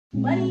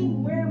Money,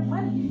 where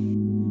money?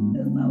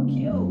 It's so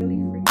cute. Really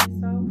freaky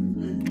soft.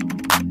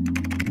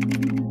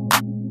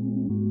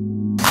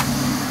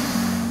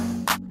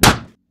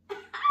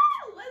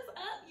 What's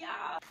up,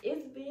 y'all?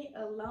 It's been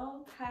a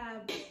long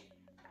time.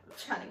 I'm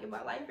trying to get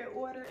my life in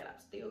order, and I'm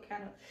still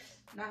kind of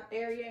not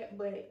there yet,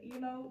 but you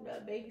know,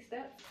 the baby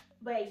steps.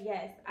 But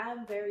yes,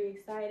 I'm very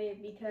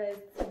excited because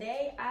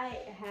today I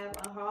have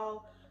a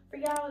haul for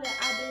y'all that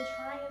I've been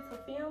trying to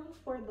film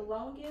for the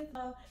longest.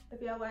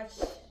 If y'all watch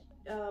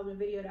the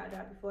video that I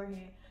dropped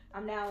beforehand,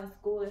 I'm now in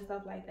school and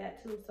stuff like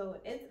that too, so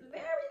it's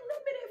very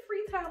limited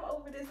free time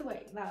over this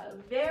way.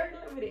 Very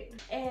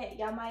limited. And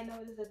y'all might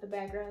notice that the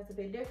background is a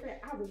bit different.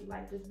 I really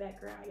like this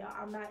background, y'all.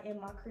 I'm not in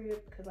my crib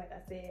because, like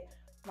I said,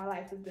 my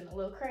life has been a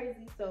little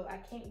crazy, so I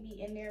can't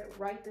be in there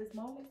right this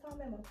moment. So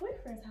I'm at my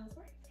boyfriend's house,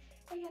 right?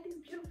 They got these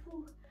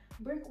beautiful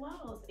brick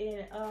walls,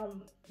 and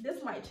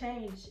this might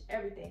change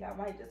everything. I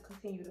might just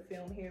continue to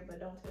film here, but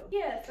don't tell.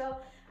 Yeah, so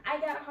I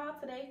got a haul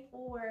today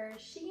for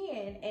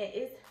SHEIN, and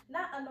it's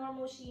not a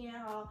normal SHEIN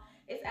haul.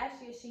 It's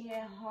actually a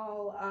SHEIN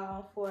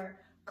haul for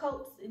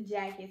coats and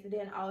jackets, and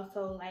then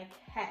also like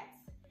hats,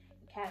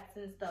 caps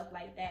and stuff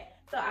like that.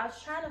 So I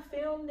was trying to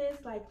film this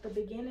like the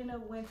beginning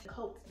of winter.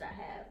 Coats that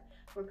I have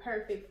were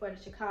perfect for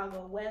the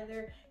Chicago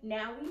weather.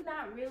 Now we're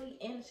not really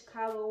in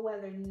Chicago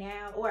weather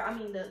now, or I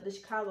mean the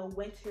Chicago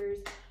winters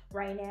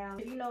right now.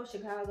 If you know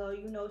Chicago,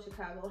 you know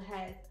Chicago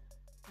has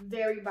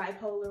very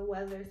bipolar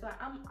weather. So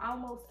I'm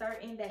almost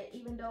certain that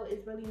even though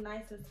it's really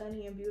nice and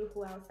sunny and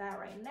beautiful outside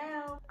right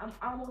now, I'm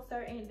almost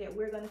certain that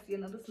we're gonna see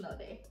another snow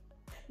day.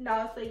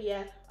 No, so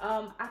yeah,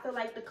 I feel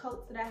like the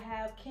coats that I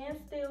have can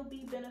still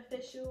be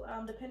beneficial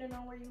depending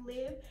on where you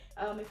live,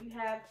 if you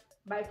have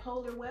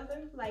bipolar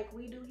weather like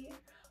we do here.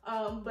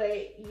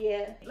 But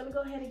yeah, let me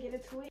go ahead and get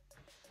into it.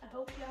 I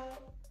hope y'all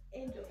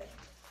enjoy.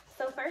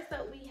 So first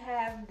up, we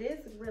have this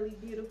really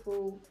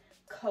beautiful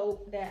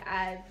coat that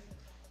I've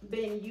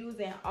been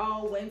using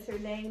all winter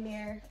dang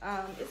near.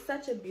 It's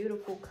such a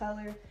beautiful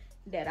color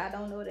that I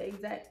don't know the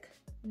exact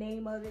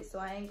name of it, so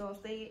I ain't gonna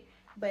say it,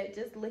 but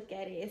just look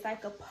at it. It's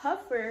like a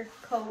puffer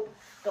coat,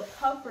 the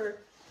puffer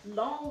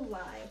long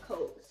line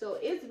coat. So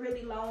it's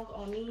really long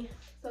on me.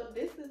 So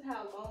this is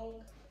how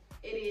long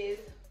it is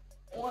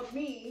on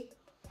me.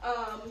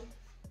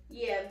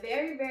 Yeah,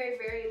 very, very,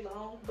 very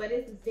long, but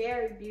it's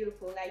very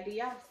beautiful. Like, do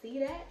y'all see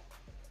that?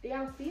 Do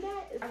y'all see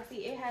that? I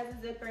see it has a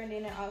zipper, and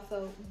then it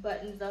also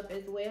buttons up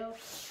as well.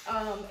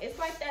 It's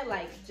like that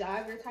like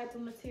jogger type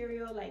of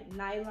material, like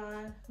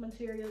nylon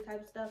material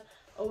type stuff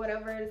or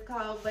whatever it's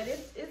called. But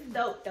it's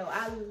dope though.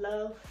 I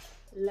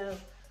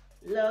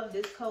love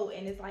this coat,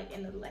 and it's like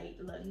in the like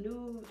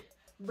nude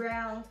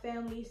brown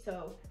family.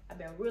 So I've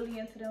been really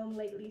into them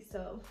lately.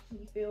 So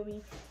you feel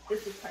me?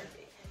 This is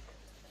perfect.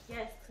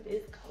 Yes, to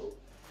this coat.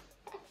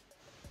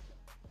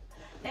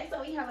 Next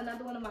up, we have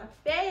another one of my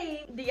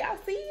faves. Do y'all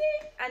see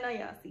it? I know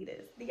y'all see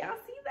this. Do y'all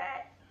see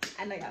that?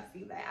 I know y'all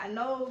see that. I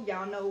know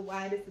y'all know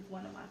why this is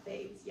one of my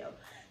faves, yo.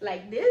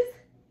 Like, this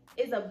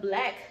is a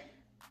black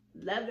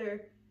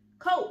leather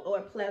coat, or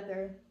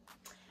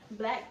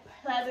black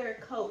pleather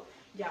coat,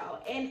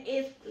 y'all. And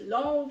it's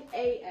long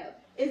AF.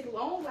 It's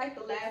long like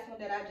the last one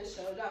that I just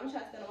showed y'all. I'm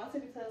trying to stand on my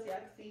tippy toes so y'all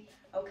can see.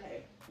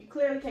 Okay, you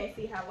clearly can't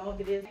see how long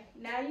it is.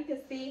 Now you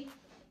can see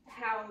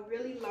how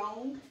really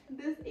long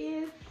this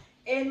is.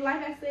 And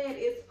like I said,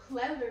 it's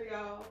pleather,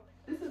 y'all.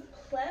 This is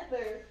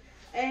pleather,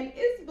 and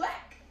it's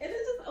black, and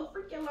it's just a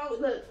freaking long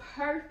look.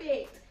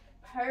 Perfect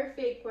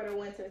for the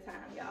winter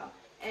time, y'all.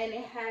 And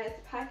it has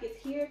pockets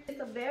here. It's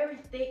a very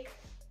thick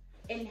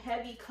and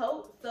heavy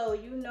coat, so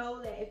you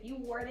know that if you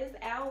wore this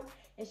out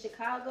in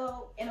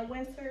Chicago in the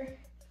winter,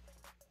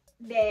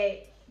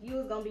 that you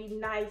was gonna be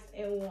nice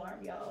and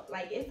warm, y'all.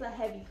 Like, it's a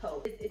heavy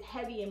coat. It's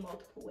heavy in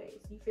multiple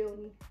ways. You feel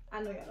me? I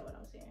know y'all know what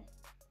I'm saying.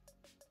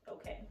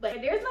 Okay,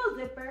 but there's no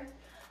zipper.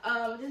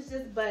 It's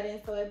just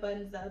buttons, so it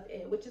buttons up,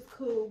 which is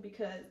cool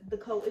because the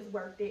coat is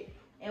worth it.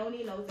 And don't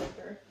need no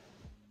zipper.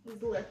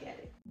 Just look at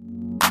it.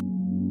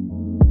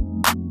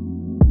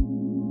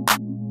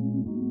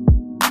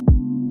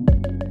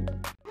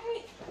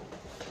 Alright,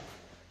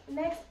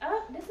 next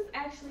up, this is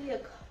actually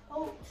a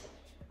coat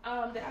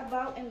that I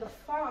bought in the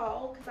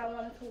fall because I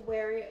wanted to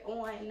wear it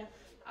on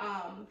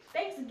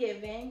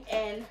Thanksgiving.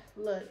 And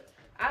look,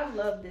 I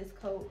love this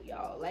coat,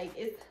 y'all. Like,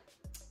 it's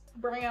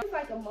brown. It's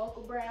like a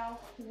mocha brown,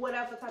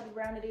 whatever type of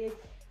brown it is.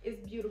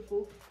 It's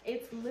beautiful.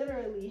 It's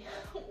literally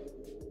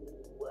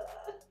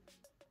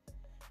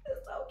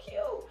it's so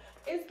cute.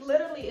 It's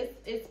literally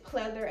it's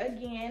pleather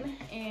again,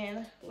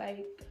 and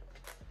like,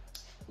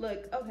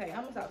 look, okay,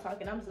 I'm gonna stop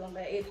talking. I'm just gonna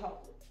let it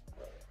talk.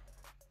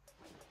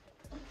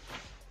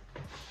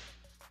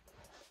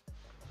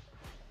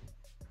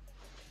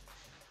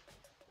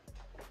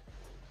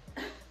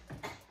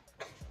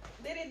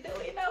 Did it do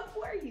enough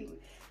for you?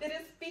 Did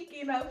it speak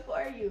enough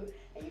for you?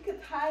 And you can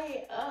tie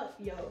it up,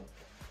 yo.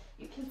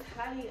 You can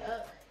tie it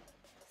up,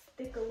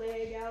 stick a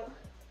leg out,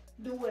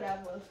 do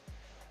whatever.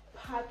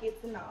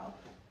 Pockets and all.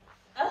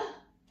 I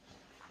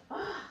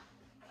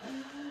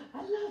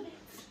love it.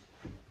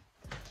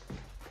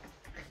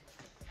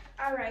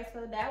 All right,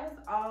 so that was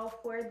all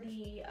for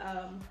the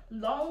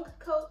long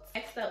coats.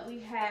 Next up, we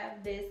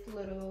have this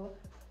little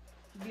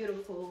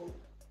beautiful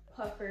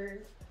puffer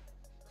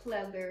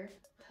pleather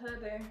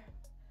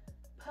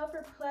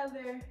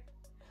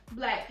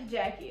black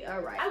jacket. All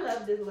right, I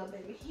love this little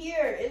baby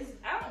here. It's,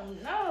 I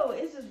don't know,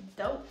 it's just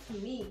dope to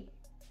me.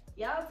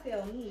 Y'all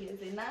tell me,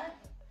 is it not?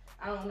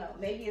 I don't know,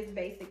 maybe it's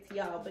basic to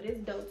y'all, but it's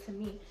dope to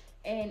me.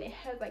 And it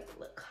has like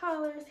little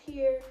collars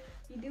here.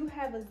 You do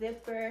have a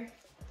zipper,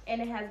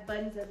 and it has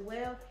buttons as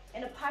well.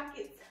 And the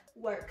pockets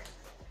work.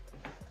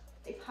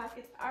 The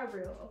pockets are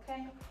real,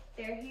 okay?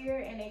 They're here,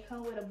 and they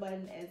come with a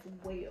button as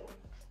well.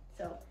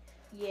 So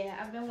yeah,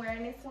 I've been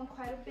wearing this one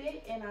quite a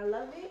bit, and I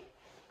love it.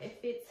 It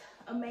fits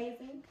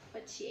amazing.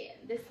 But yeah,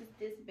 this is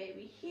this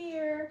baby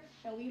here,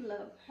 and we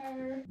love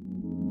her.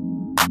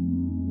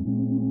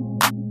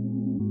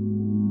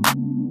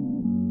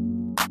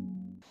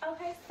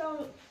 Okay,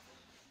 so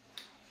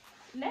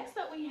next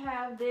up we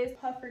have this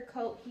puffer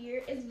coat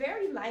here. It's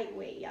very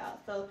lightweight, y'all.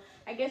 So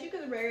I guess you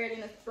could wear it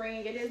in the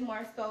spring. It is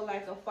more so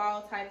like a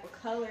fall type of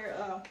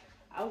color.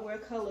 I wear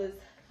colors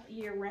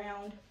year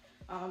round.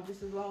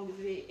 Just as long as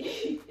it,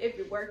 if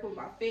it works with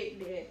my fit,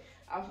 then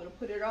I'm gonna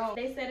put it on.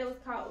 They said it was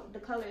called, the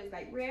color is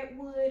like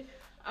redwood.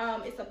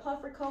 It's a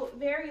puffer coat,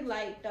 very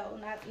light though,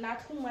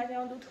 not too much. I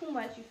don't do too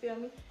much, you feel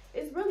me?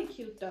 It's really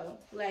cute though.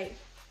 Like,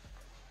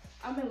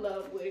 I'm in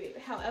love with it.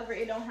 However,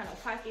 it don't have no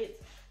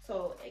pockets,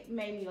 so it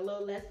made me a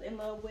little less in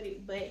love with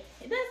it, but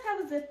it does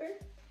have a zipper.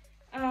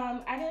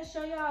 I didn't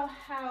show y'all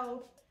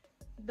how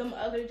them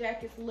other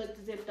jackets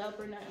looked zipped up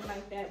or nothing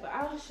like that, but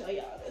I'll show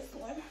y'all this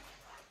one.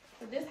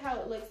 So this is how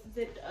it looks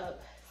zipped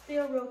up.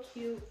 Still real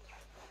cute,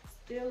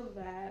 still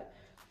vibe.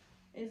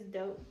 It's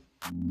dope.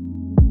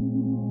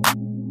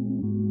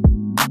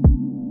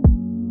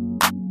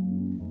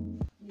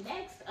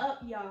 Next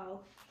up,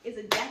 y'all, is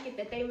a jacket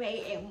that they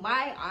made in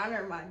my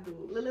honor, my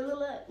dude. Look at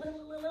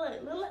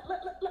it.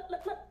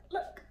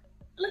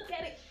 Look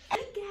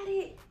at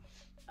it.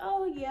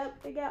 Oh,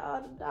 yep, they got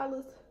all the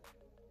dollars,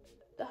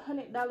 the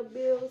 $100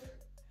 bills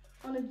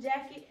on the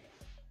jacket,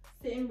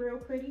 sitting real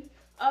pretty.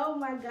 Oh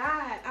my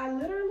God, I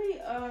literally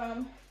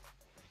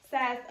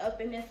sized up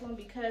in this one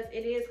because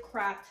it is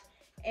cropped,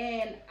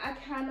 and I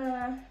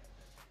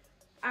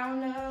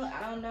don't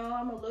know,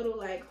 I'm a little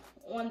like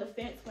on the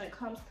fence when it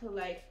comes to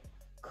like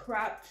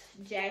cropped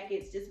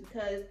jackets, just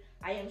because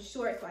I am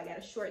short, so I got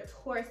a short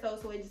torso,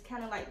 so it just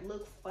kind of like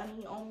looks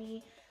funny on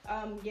me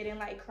getting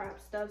like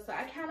cropped stuff. So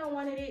I kind of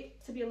wanted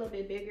it to be a little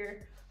bit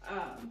bigger,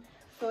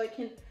 so it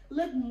can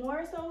look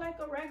more so like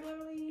a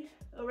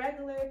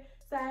regular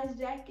size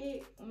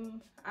jacket.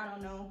 I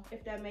don't know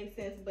if that makes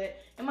sense, but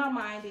in my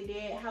mind it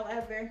did.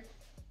 However,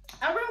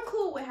 I'm real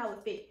cool with how it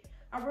fit.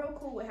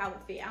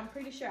 I'm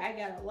pretty sure I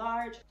got a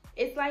large.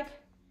 It's like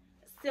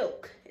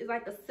silk. It's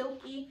like a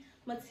silky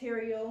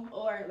material,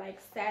 or like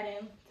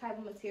satin type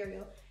of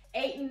material.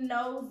 Ain't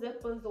no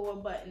zippers or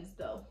buttons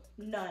though.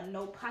 None.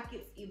 No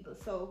pockets either.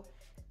 So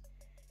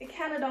it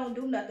kind of don't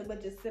do nothing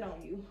but just sit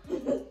on you.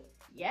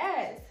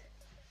 Yes.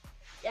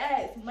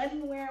 Yes.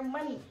 Money wearing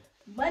money.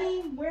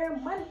 Money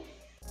wearing money.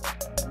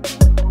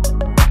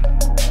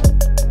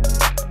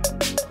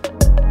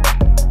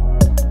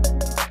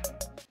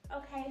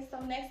 Okay, so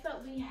next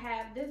up we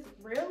have this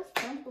real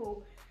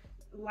simple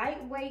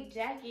lightweight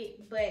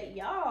jacket, but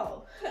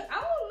y'all, I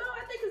don't know,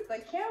 I think it's the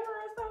camera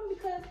or something,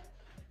 because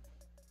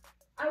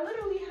I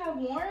literally have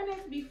worn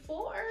this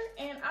before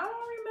and I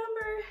don't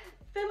remember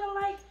feeling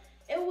like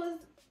it was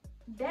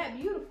that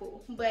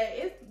beautiful, but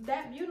it's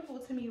that beautiful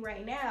to me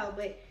right now.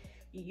 But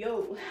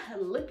yo,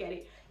 look at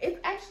it. It's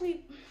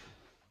actually,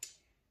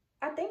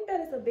 I think that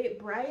it's a bit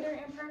brighter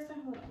in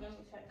person. Hold on, let me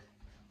check.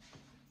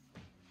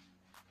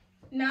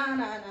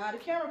 Nah, the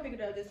camera picked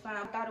it up just fine.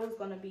 I thought it was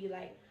gonna be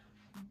like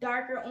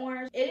darker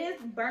orange. It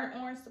is burnt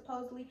orange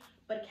supposedly,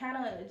 but it kind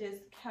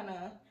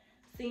of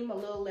seem a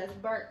little less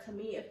burnt to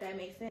me, if that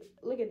makes sense.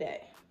 Look at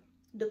that,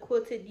 the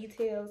quilted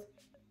details.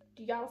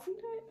 Do y'all see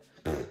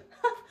that?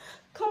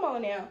 Come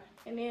on now.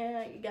 And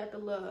then you got the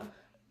little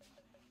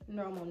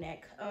normal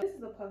neck. This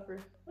is a puffer.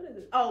 What is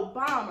it? Oh,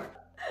 bomber.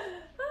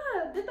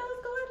 Did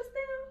those go out of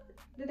style?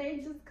 Did they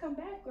just come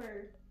back,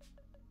 or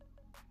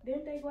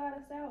didn't they go out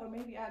of style? Or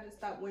maybe I just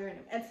stopped wearing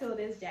them until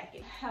this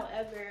jacket.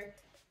 However,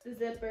 the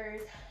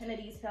zippers and the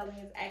detailing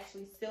is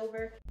actually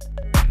silver.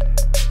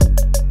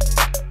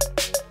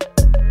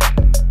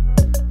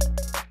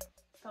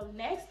 So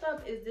next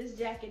up is this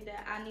jacket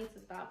that I need to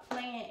stop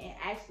playing and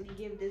actually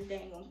give this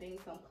dang on thing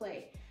some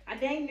play.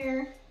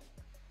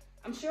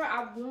 I'm sure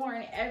I've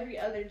worn every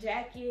other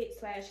jacket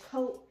slash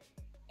coat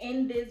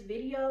in this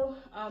video,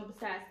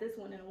 besides this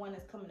one and the one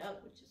that's coming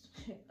up, which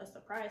is a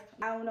surprise.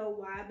 I don't know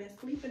why I've been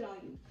sleeping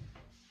on you.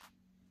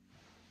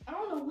 I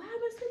don't know why I've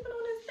been sleeping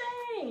on this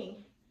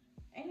thing.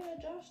 Ain't there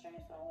a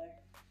drawstring somewhere?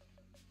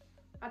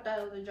 I thought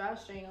it was a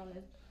drawstring on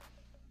this.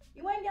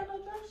 You ain't got no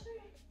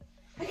drawstring?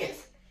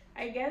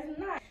 I guess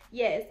not.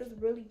 Yeah, it's this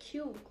really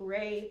cute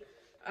gray.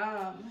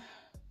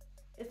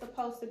 It's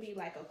supposed to be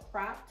like a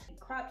cropped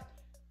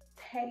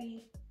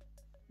teddy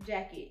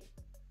jacket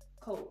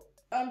coat.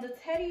 The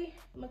teddy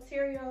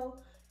material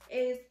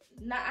is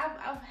not,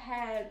 I've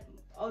had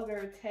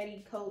other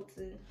teddy coats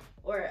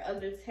or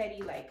other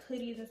teddy like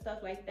hoodies and stuff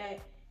like that,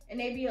 and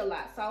they be a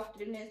lot softer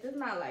than this. It's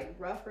not like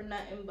rough or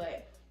nothing,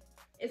 but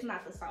it's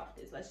not the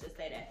softest, let's just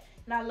say that.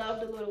 And I love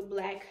the little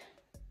black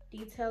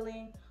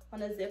detailing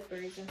on the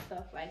zippers and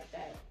stuff like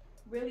that.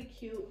 Really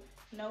cute,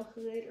 no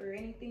hood or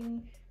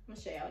anything. I'm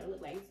gonna show y'all what it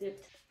look like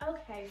zipped.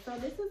 Okay, so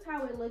this is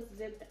how it looks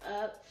zipped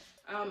up.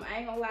 I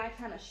ain't gonna lie,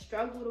 I kind of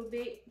struggled a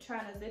bit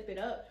trying to zip it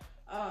up.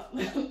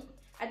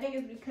 I think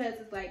it's because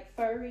it's like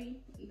furry,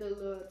 the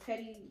little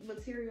teddy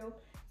material,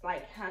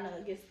 like kind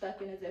of gets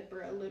stuck in the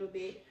zipper a little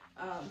bit.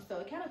 So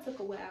it kind of took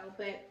a while,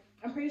 but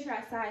I'm pretty sure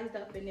I sized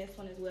up in this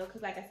one as well,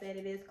 because like I said,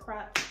 it is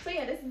cropped. So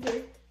yeah, this is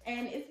it,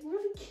 and it's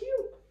really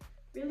cute,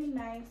 really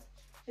nice.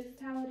 This is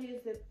how it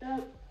is zipped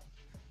up.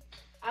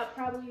 I'll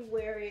probably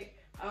wear it,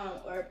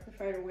 or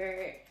prefer to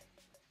wear it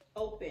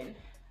open.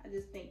 I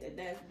just think that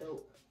that's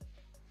dope.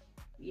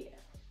 Yeah.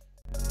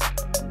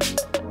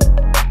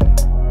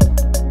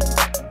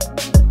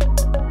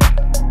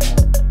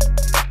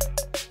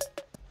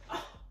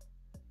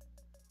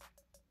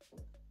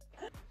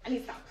 I need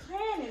to stop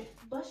playing and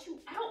bust you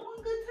out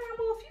one good time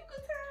or a few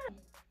good times.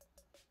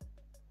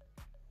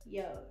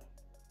 Yo.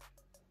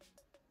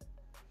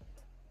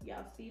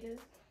 Y'all see this?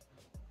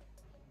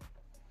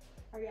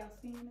 Are y'all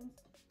seeing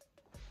this?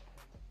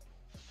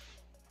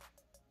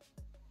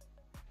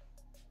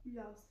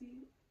 Y'all see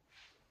it?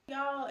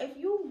 Y'all, if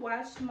you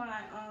watched my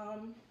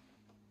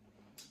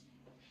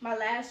my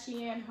last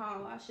SHEIN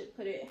haul, I should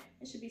put it,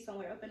 it should be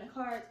somewhere up in the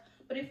cards.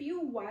 But if you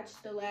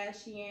watched the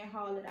last SHEIN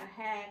haul that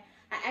I had,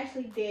 I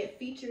actually did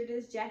feature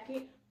this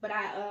jacket, but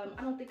I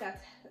don't think I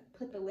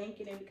put the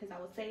link in it because I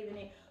was saving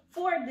it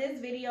for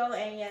this video.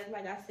 And yes,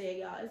 like I said,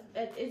 y'all,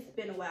 it's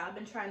been a while. I've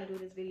been trying to do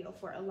this video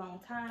for a long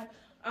time.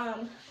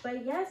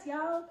 But yes,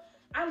 y'all,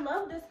 I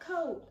love this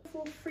coat.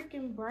 Full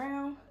freaking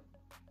brown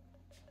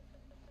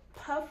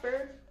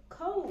puffer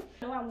coat.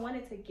 I know I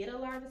wanted to get a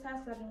larger size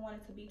because I didn't want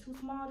it to be too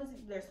small. This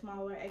is their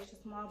small or extra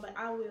small, but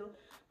I will.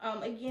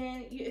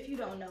 Again, if you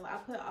don't know, I'll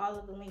put all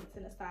of the links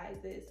and the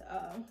sizes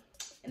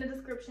in the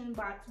description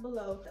box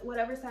below.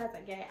 Whatever size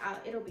I get,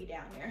 it'll be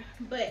down there.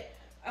 But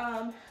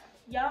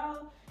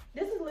y'all,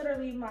 this is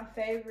literally my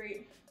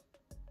favorite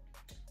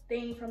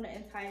thing from the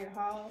entire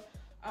haul.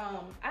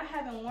 I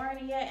haven't worn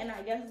it yet, and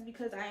I guess it's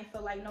because I ain't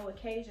feel like no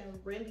occasion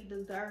really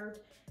deserved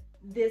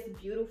this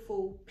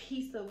beautiful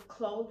piece of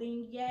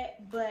clothing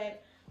yet.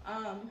 But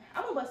I'm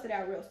gonna bust it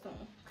out real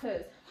soon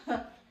because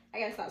I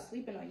gotta stop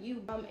sleeping on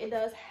you. It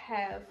does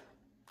have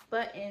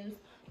buttons.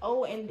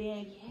 Oh, and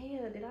then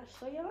yeah, did I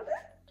show y'all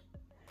that?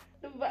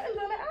 The buttons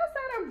on the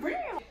outside are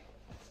brown.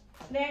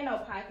 There ain't no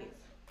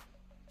pockets.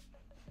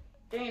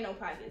 There ain't no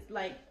pockets.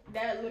 Like,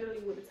 that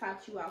literally would have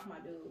topped you off, my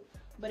dude.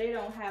 But it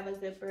don't have a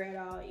zipper at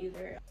all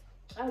either.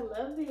 I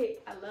love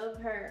it. I love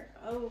her.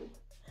 Oh,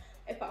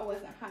 if I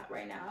wasn't hot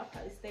right now, I'll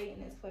probably stay in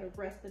this for the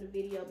rest of the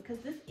video, because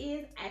this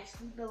is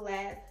actually the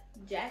last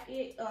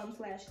jacket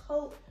slash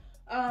coat.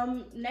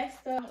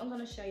 Next up, I'm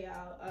gonna show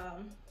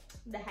y'all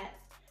the hats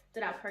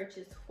that I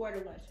purchased for the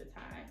winter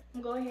time.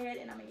 I'm gonna go ahead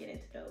and I'm gonna get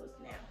into those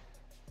now.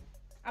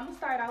 I'm gonna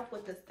start off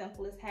with the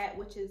simplest hat,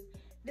 which is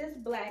this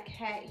black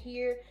hat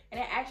here, and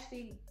it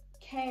actually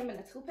came in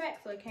a 2-pack,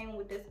 so it came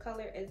with this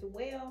color as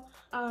well.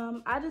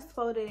 I just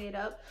folded it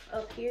up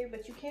here,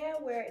 but you can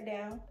wear it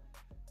down,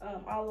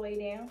 all the way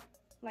down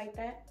like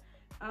that.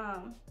 I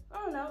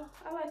don't know,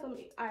 I like them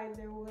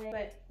either way,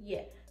 but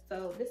yeah.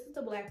 So this is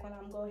the black one.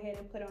 I'm gonna go ahead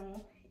and put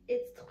on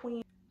its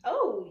twin.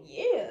 Oh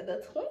yeah,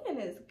 the twin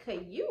is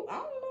cute. I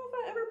don't know if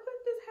I ever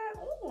put this hat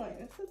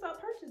on since I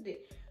purchased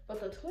it,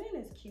 but the twin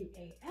is cute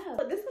AF.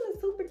 But this one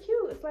is super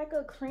cute. It's like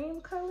a cream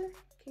color.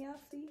 Can y'all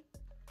see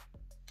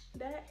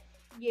that?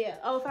 Yeah.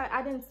 Oh, if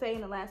I didn't say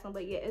in the last one,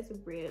 but yeah, it's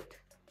ribbed.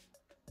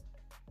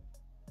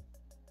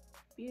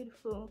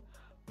 Beautiful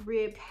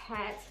ribbed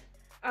hat.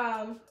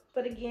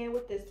 But again,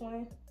 with this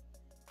one,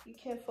 you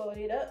can fold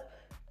it up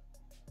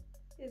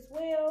as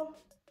well,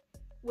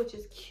 which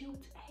is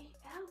cute AF.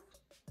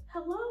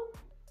 Hello.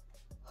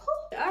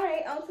 All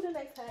right, on to the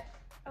next hat.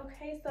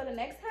 Okay, so the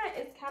next hat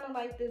is kind of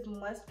like this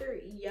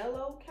mustard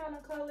yellow kind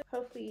of color.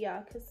 Hopefully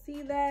y'all can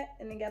see that,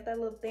 and it got that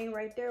little thing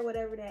right there,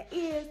 whatever that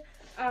is.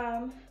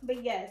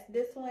 But yes,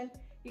 this one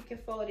you can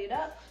fold it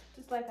up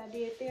just like I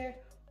did there,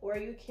 or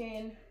you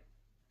can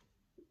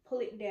pull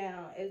it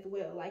down as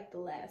well, like the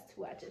last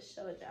two I just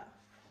showed y'all.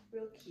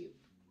 Real cute.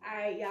 All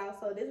right, y'all,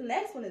 so this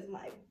next one is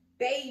my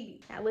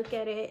baby. Now look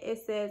at it. It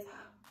says,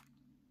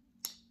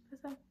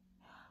 what's that?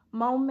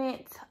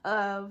 Moment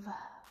of,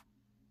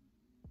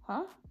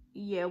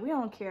 yeah, we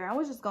don't care. I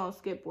was just gonna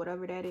skip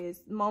whatever that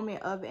is.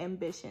 Moment of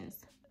ambitions.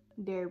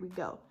 There we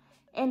go.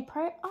 And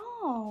pray.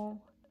 Oh,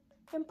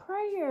 and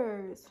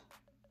prayers.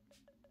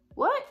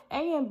 What?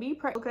 A and B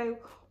pray. Okay,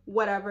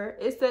 whatever.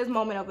 It says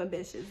moment of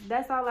ambitions.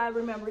 That's all I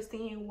remember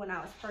seeing when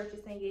I was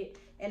purchasing it,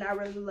 and I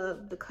really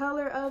love the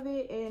color of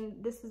it.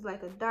 And this is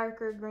like a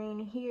darker green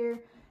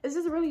here. It's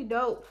just really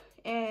dope,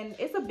 and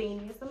it's a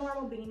beanie. It's a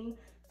normal beanie.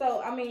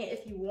 So I mean,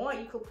 if you want,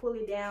 you could pull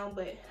it down,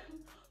 but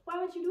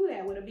why would you do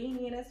that with a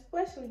beanie? And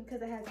especially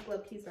because it has a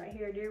little piece right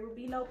here, there would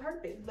be no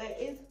purpose. But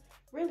it's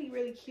really,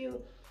 really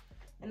cute.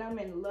 And I'm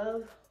in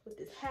love with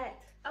this hat.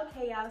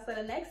 Okay, y'all, so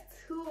the next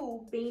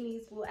two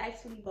beanies will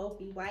actually both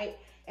be white.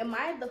 In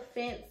my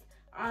defense,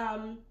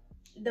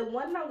 the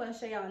one I'm gonna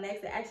show y'all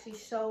next, it actually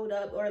showed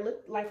up or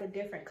looked like a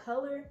different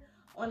color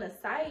on the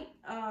site.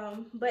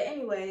 But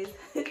anyways,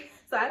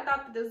 so I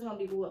thought that this was gonna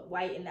be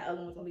white and the other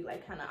one was gonna be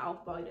like kind of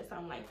off-white or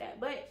something like that.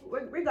 But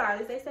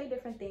regardless, they say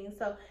different things.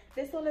 So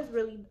this one is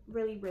really,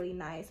 really, really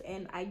nice.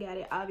 And I got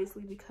it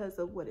obviously because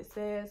of what it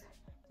says.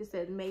 It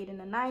says made in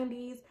the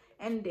 90s.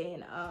 And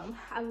then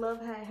I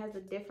love how it has the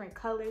different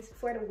colors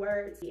for the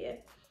words. Yeah,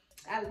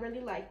 I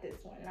really like this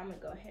one. And I'm gonna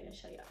go ahead and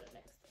show y'all the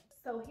next one.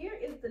 So here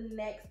is the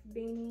next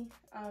beanie.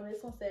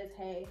 This one says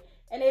hey,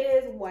 and it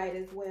is white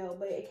as well,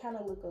 but it kind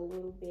of look a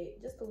little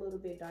bit, just a little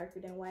bit darker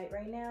than white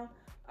right now.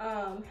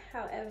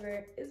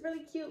 However, it's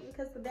really cute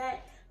because of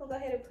that. I'll go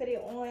ahead and put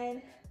it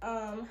on.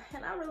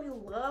 And I really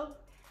love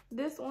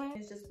this one.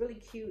 It's just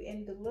really cute,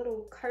 and the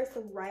little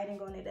cursive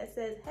writing on it that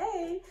says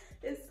hey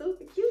is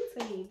super cute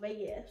to me. But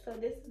yeah, so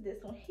this is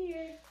this one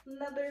here,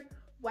 another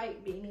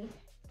white beanie.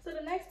 So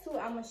the next two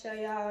I'm gonna show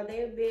y'all,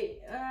 they're a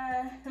bit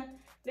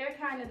they're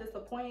kind of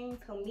disappointing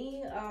to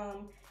me.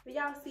 But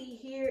y'all see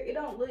here, it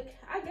don't look,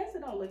 I guess it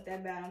don't look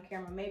that bad on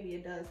camera. Maybe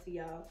it does to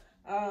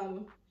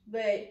y'all,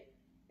 but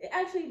it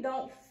actually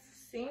don't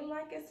seem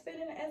like it's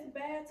fitting as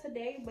bad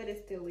today, but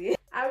it still is.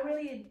 I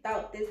really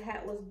thought this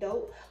hat was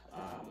dope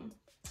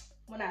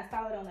when I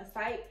saw it on the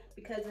site,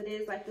 because it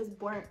is like this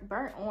burnt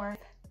orange,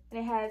 and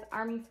it has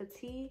army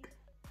fatigue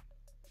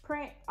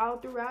print all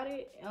throughout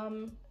it,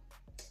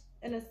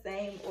 in the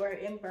same, or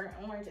in burnt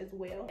orange as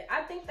well.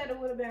 I think that it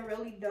would have been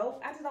really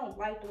dope. I just don't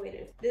like the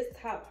way this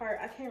top part,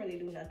 I can't really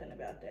do nothing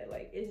about that.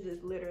 Like, it's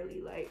just literally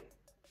like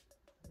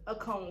a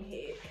cone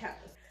head kind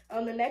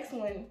of. The next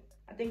one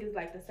I think it's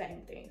like the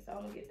same thing, so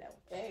I'm gonna get that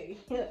one. Hey,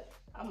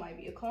 I might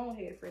be a cone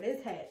head for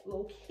this hat,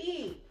 low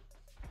key.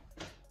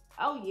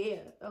 Oh yeah,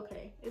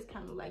 okay, it's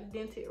kind of like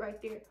dented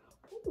right there.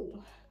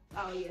 Ooh.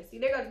 Oh yeah, see,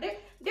 there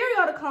you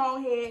go the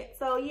cone head.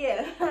 So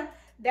yeah,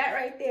 that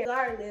right there.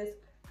 Regardless,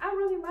 I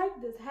really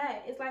like this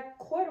hat. It's like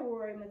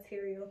corduroy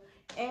material,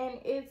 and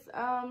it's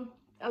a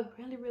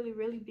really, really,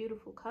 really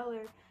beautiful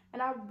color,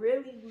 and I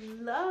really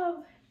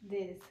love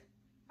this.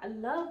 I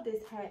love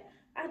this hat.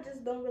 I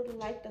just don't really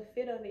like the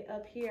fit of it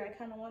up here. I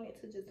kind of want it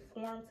to just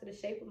form to the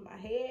shape of my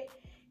head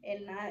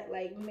and not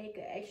like make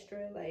an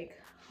extra like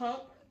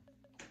hump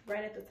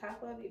right at the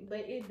top of it, but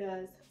it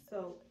does.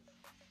 So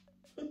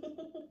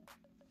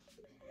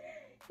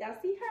y'all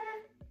see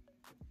her?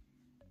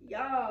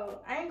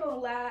 Y'all, I ain't gonna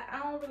lie, I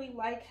don't really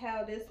like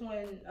how this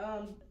one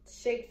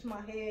shapes my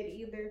head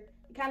either.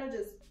 It kind of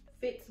just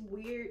fits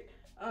weird,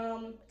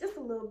 just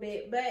a little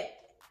bit, but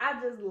I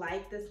just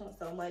like this one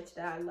so much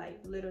that I like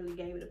literally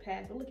gave it a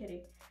pass. But look at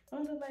it. I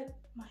don't know, like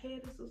my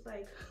head is just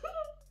like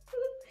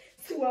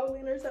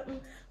swollen or something.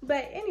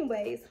 But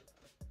anyways,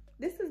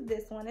 this is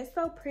this one. It's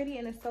so pretty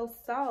and it's so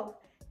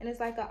soft, and it's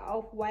like an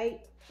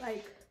off-white,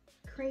 like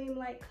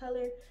cream-like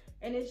color,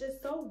 and it's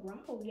just so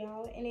raw,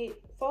 y'all. And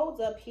it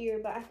folds up here,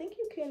 but I think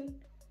you can.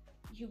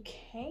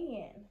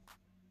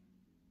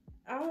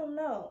 I don't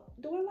know.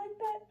 Do I like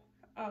that?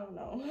 I don't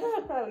know.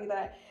 Probably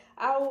not.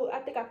 I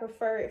think I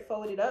prefer it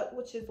folded up,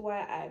 which is why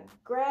I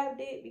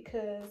grabbed it,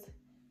 because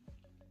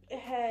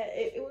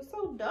it was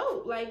so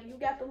dope. Like, you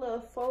got the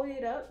little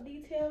folded up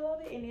detail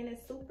of it, and then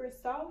it's super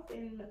soft,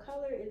 and the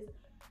color is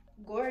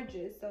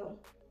gorgeous. So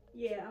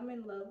yeah, I'm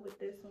in love with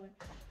this one.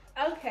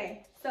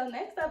 Okay, so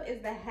next up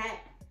is the hat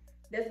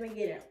that's been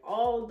getting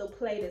all the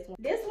play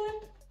this one.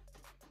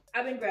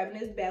 I've been grabbing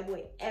this bad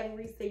boy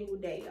every single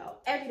day, y'all.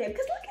 Every day,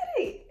 because look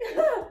at it.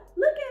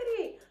 Look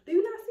at it. Do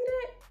you not see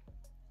that?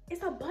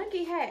 It's a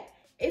bucket hat.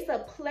 It's a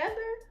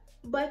pleather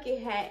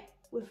bucket hat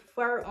with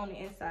fur on the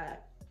inside.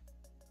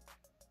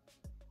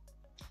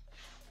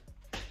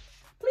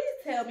 Please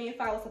tell me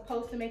if I was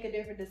supposed to make a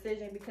different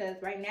decision,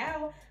 because right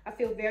now I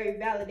feel very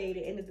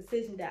validated in the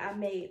decision that I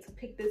made to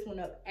pick this one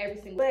up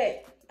every single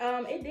day.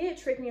 But it did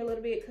trick me a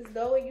little bit, because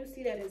though you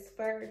see that it's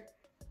fur,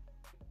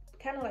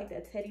 kind of like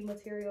that teddy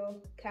material,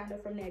 kind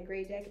of from that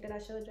gray jacket that I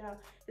showed y'all,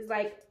 it's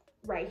like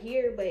right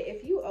here. But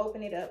if you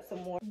open it up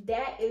some more,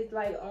 that is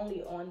like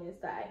only on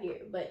this side here,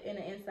 but in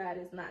the inside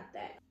it's not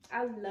that.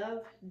 I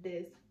love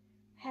this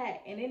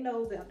hat, and it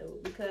knows I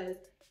do, because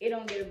it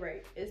don't get a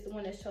break. It's the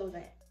one that's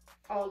chosen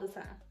all the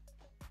time,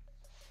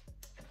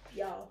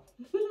 y'all.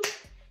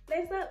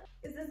 Next up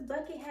is this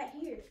bucket hat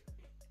here.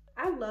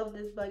 I love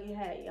this bucket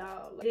hat,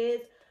 y'all. It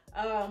is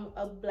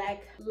a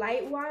black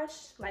light wash,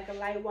 like a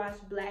light wash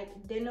black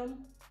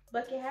denim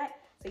bucket hat.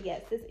 So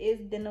yes, this is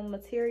denim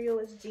material.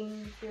 It's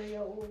jean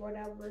material or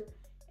whatever,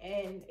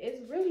 and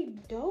it's really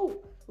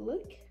dope.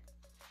 Look.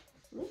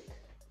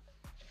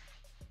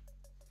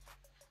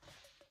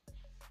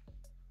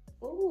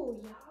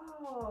 Oh,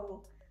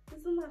 y'all,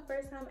 this is my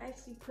first time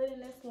actually putting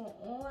this one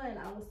on.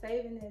 I was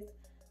saving this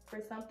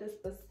for something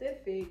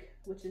specific,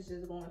 which is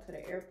just going to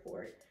the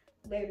airport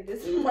later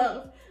this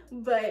month.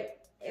 But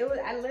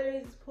I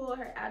literally just pulled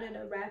her out of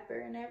the wrapper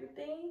and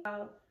everything.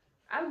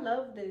 I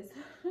love this.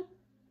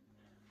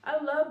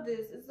 I love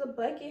this. It's a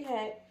bucket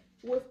hat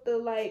with the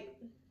like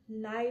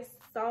nice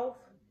soft,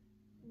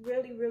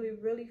 really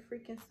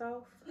freaking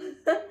soft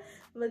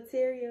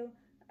material.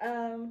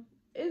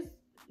 It's,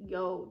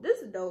 yo, this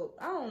is dope.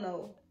 I don't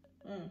know.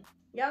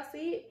 Y'all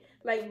see it?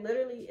 Like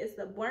literally it's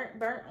a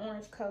burnt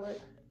orange color.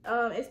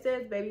 It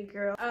says baby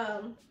girl.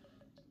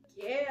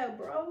 Yeah,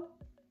 bro,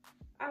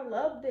 I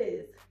love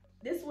this.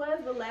 This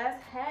was the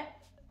last hat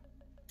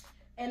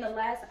and the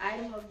last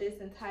item of this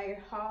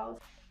entire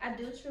haul. I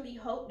do truly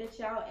hope that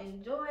y'all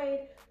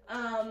enjoyed.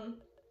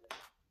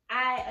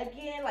 I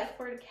again, like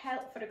for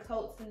the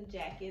coats and the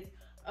jackets,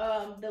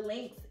 the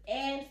links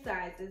and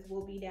sizes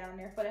will be down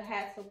there. For the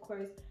hats, of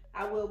course,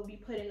 I will be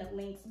putting the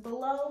links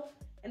below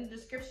in the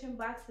description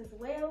box as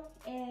well.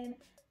 And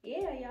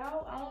yeah,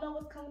 y'all, I don't know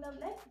what's coming up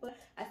next, but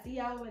I see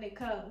y'all when it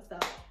comes. So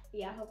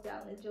yeah, I hope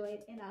y'all enjoyed,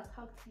 and I'll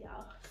talk to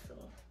y'all soon.